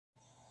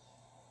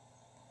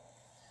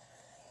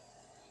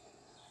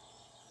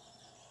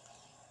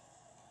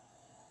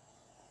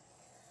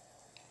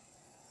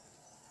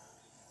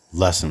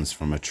Lessons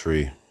from a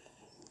tree.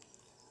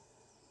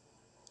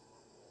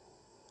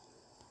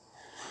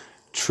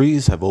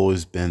 Trees have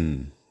always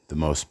been the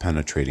most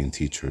penetrating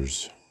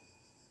teachers.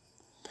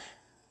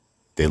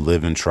 They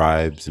live in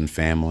tribes and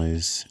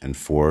families and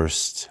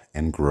forests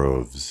and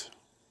groves,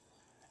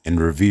 and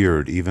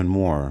revered even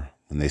more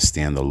when they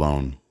stand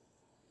alone.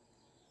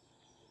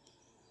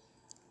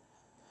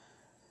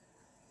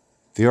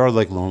 They are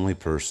like lonely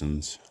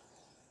persons,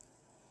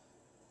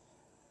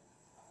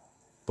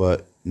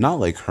 but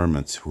not like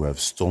hermits who have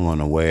stolen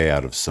away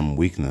out of some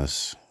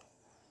weakness,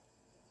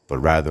 but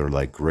rather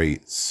like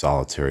great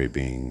solitary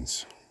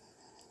beings.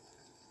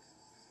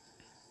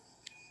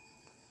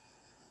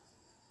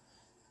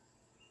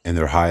 In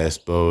their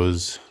highest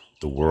boughs,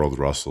 the world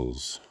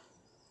rustles.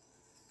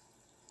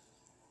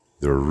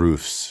 Their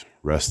roofs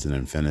rest in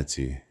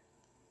infinity,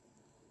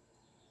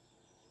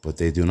 but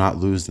they do not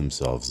lose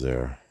themselves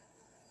there.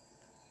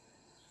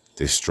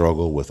 They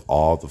struggle with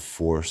all the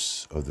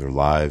force of their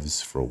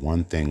lives for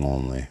one thing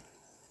only: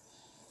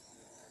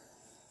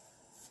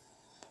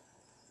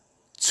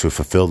 to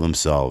fulfill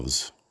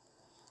themselves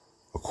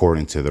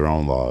according to their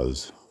own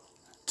laws,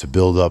 to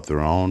build up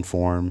their own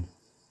form,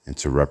 and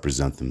to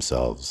represent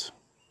themselves.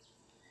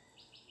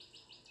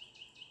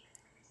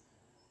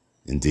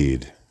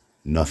 Indeed,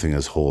 nothing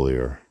is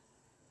holier,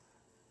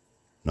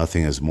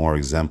 nothing is more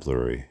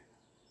exemplary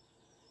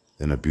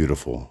than a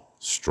beautiful,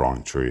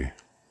 strong tree.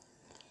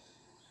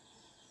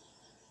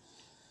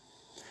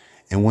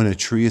 And when a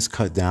tree is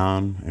cut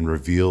down and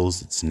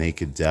reveals its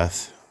naked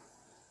death,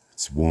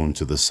 its wound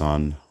to the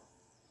sun,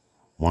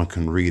 one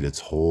can read its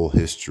whole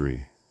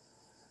history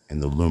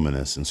in the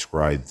luminous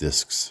inscribed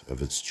discs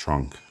of its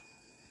trunk.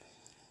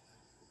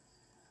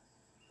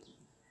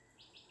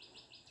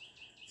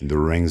 In the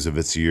rings of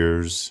its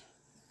ears,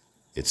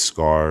 its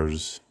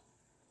scars,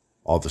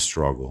 all the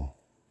struggle,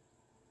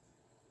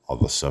 all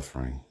the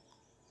suffering,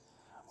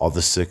 all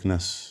the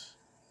sickness,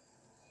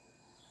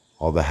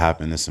 all the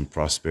happiness and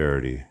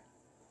prosperity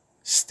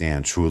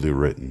stand truly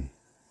written.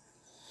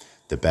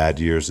 The bad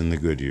years and the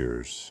good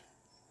years,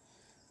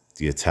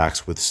 the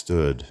attacks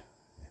withstood,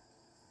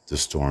 the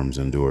storms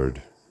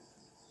endured.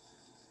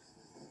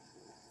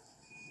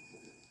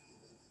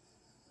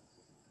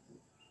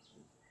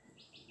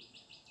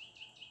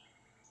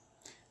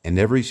 And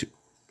every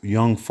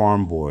young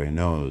farm boy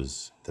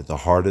knows that the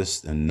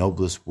hardest and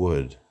noblest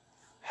wood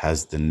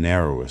has the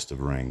narrowest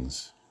of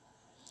rings,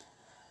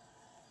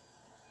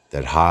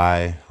 that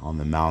high on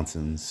the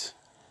mountains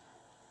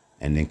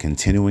and in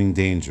continuing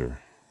danger,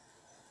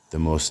 the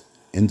most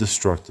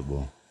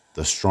indestructible,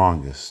 the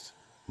strongest,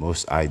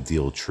 most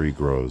ideal tree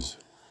grows.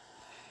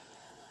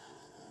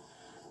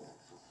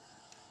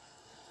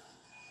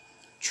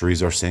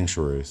 Trees are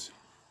sanctuaries.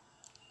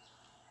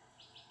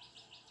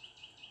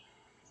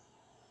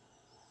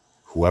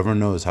 Whoever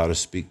knows how to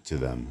speak to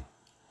them,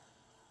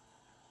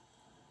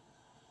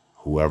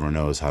 whoever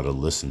knows how to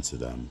listen to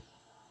them,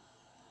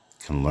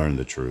 can learn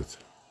the truth.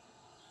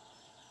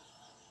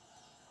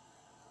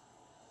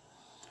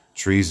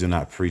 Trees do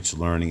not preach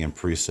learning and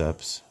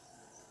precepts.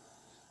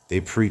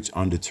 They preach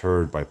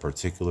undeterred by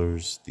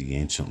particulars, the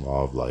ancient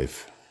law of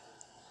life.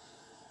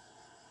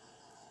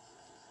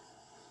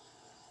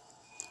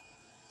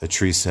 A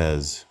tree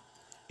says,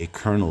 a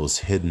kernel is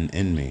hidden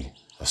in me,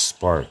 a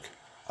spark,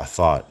 a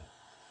thought.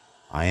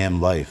 I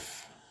am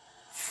life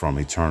from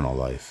eternal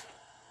life.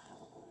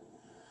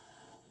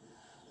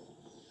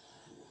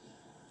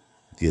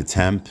 The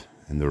attempt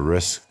and the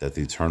risk that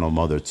the Eternal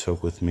Mother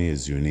took with me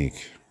is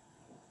unique.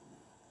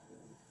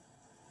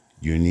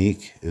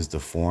 Unique is the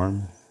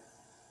form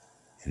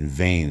and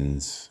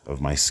veins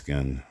of my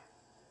skin.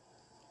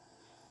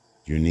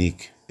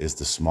 Unique is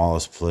the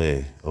smallest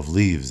play of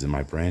leaves in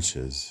my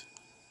branches.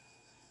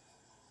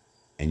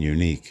 And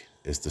unique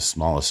is the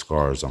smallest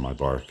scars on my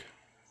bark.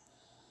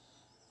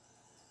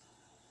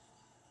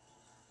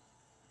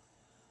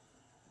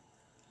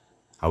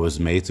 I was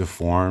made to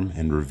form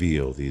and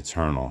reveal the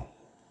eternal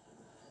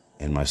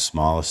in my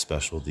smallest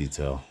special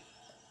detail.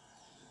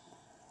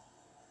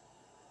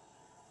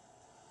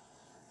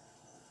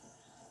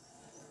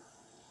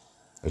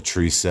 A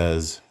tree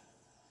says,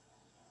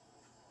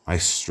 my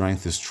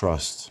strength is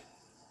trust.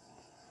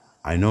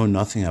 I know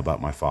nothing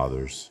about my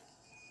fathers.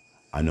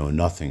 I know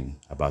nothing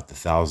about the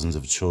thousands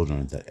of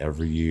children that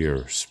every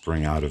year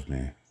spring out of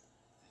me.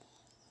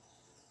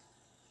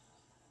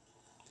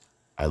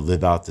 I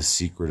live out the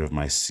secret of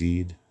my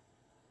seed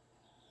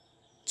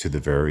to the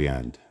very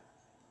end,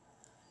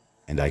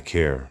 and I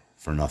care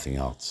for nothing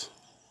else.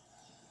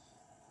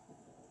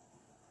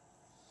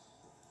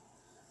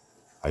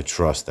 I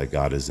trust that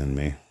God is in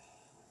me.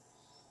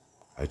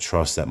 I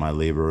trust that my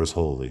labor is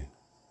holy,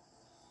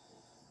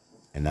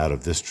 and out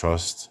of this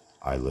trust,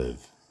 I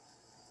live.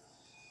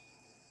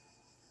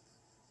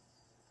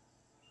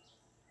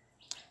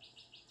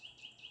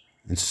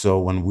 And so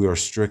when we are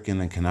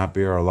stricken and cannot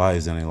bear our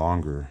lives any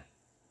longer,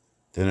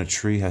 then a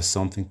tree has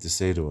something to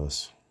say to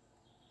us.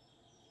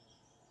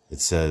 It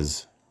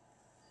says,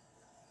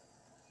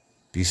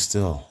 be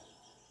still.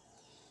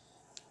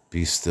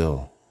 Be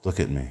still. Look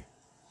at me.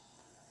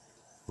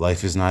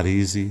 Life is not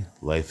easy.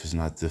 Life is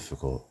not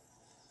difficult.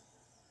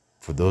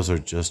 For those are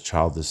just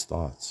childish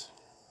thoughts.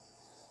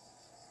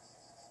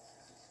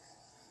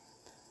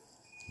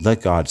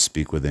 Let God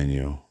speak within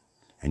you,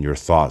 and your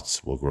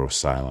thoughts will grow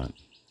silent.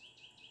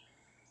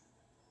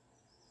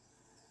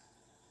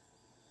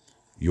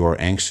 You are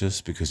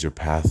anxious because your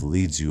path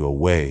leads you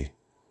away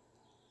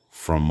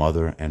from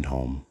mother and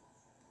home.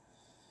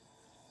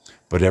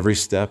 But every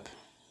step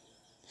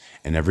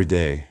and every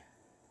day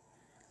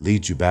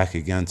leads you back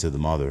again to the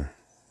mother.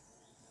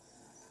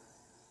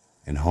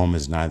 And home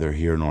is neither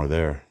here nor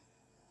there.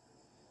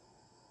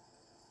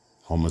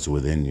 Home is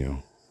within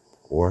you,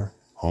 or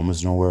home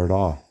is nowhere at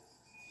all.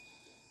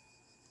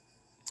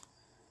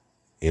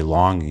 A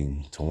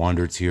longing to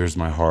wander tears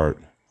my heart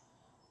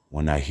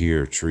when I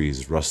hear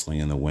trees rustling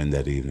in the wind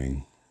at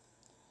evening.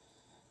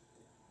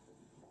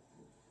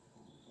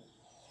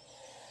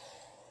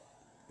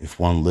 If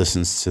one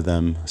listens to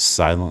them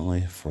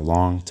silently for a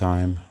long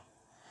time,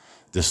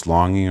 this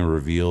longing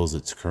reveals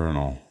its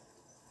kernel,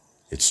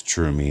 its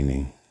true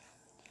meaning.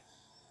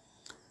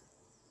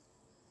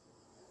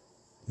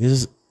 It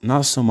is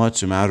not so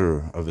much a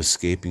matter of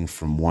escaping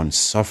from one's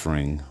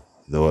suffering,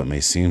 though it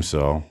may seem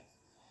so,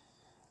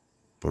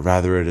 but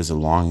rather it is a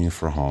longing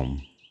for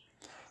home,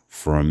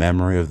 for a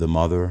memory of the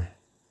mother,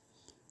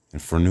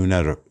 and for new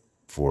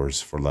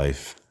metaphors for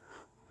life.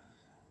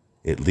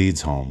 It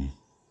leads home.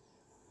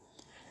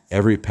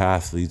 Every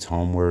path leads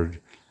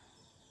homeward.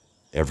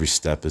 Every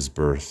step is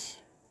birth.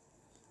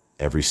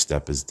 Every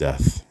step is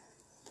death.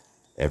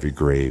 Every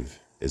grave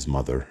is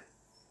mother.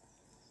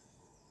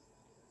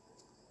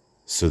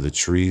 So the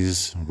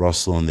trees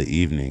rustle in the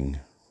evening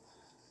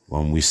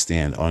when we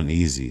stand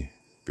uneasy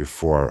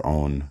before our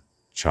own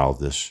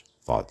childish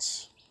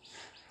thoughts.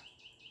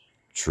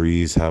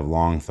 Trees have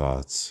long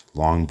thoughts,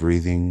 long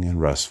breathing and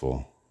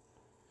restful,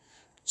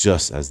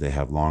 just as they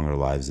have longer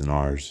lives than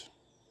ours.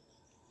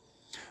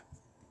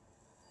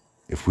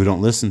 If we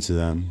don't listen to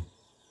them,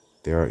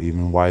 they are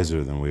even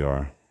wiser than we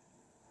are.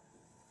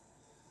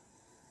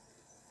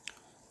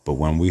 But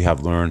when we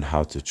have learned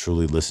how to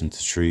truly listen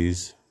to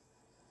trees,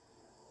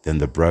 then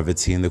the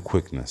brevity and the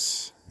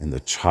quickness and the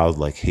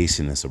childlike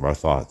hastiness of our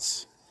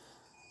thoughts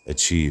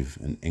achieve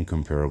an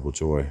incomparable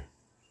joy.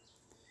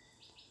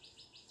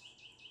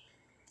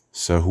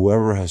 So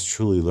whoever has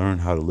truly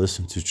learned how to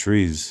listen to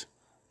trees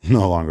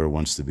no longer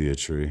wants to be a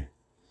tree.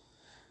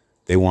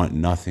 They want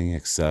nothing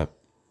except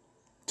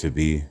to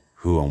be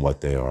who and what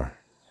they are,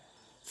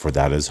 for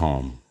that is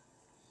home,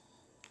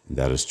 and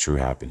that is true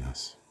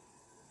happiness.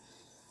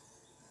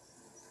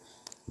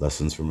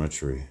 Lessons from a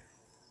Tree,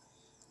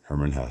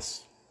 Herman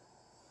Hesse.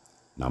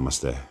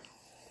 Namaste.